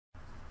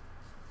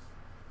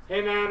Hey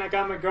man, I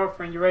got my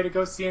girlfriend. You ready to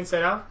go see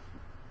Inside Out?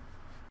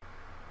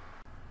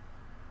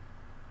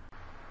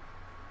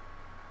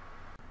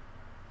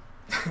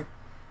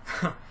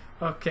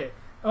 Okay.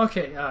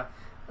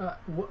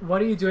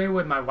 What are you doing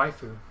with my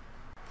waifu?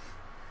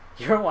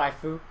 Your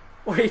waifu?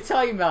 What are you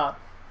talking about?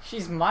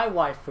 She's my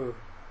waifu.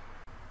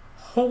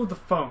 Hold the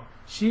phone.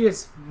 She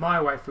is my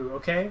waifu,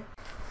 okay?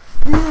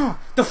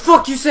 The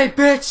fuck you say,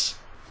 bitch?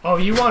 Oh,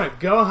 you wanna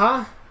go,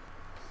 huh?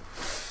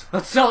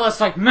 Let's settle this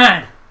like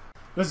men!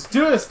 Let's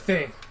do this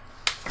thing!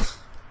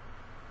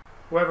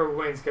 Whoever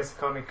wins gets to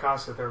call me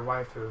cops with their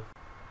waifu.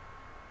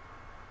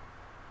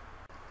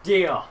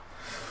 Deal.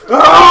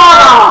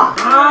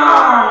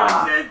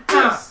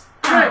 This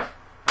trick!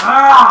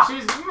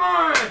 She's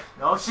mine!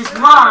 No, she's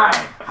mine!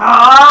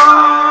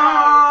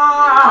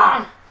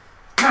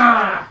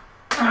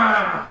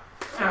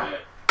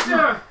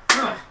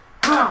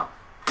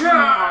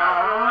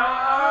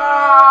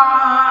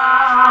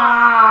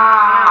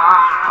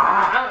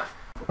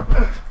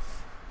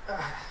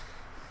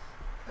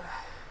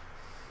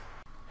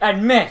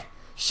 Admit,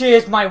 she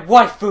is my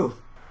waifu!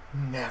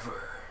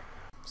 Never.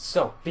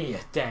 So be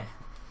it then.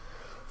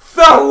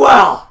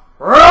 Farewell!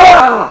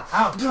 Ow!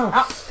 Ow!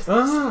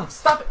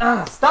 Stop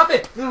it! Stop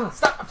it!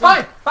 Stop!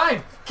 Fine!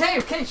 Fine!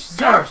 Okay,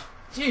 she's yours!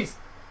 Jeez!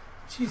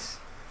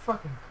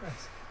 Fucking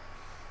Christ.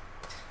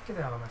 Get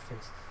that out of my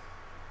face.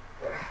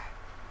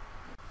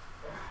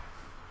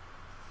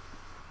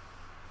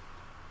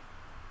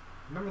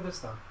 Remember this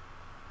though.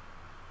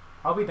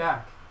 I'll be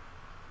back.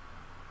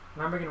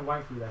 And I'm bringing a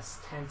waifu that's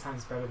 10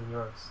 times better than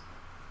yours.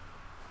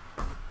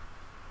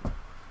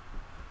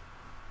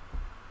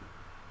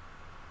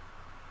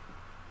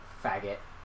 Faggot.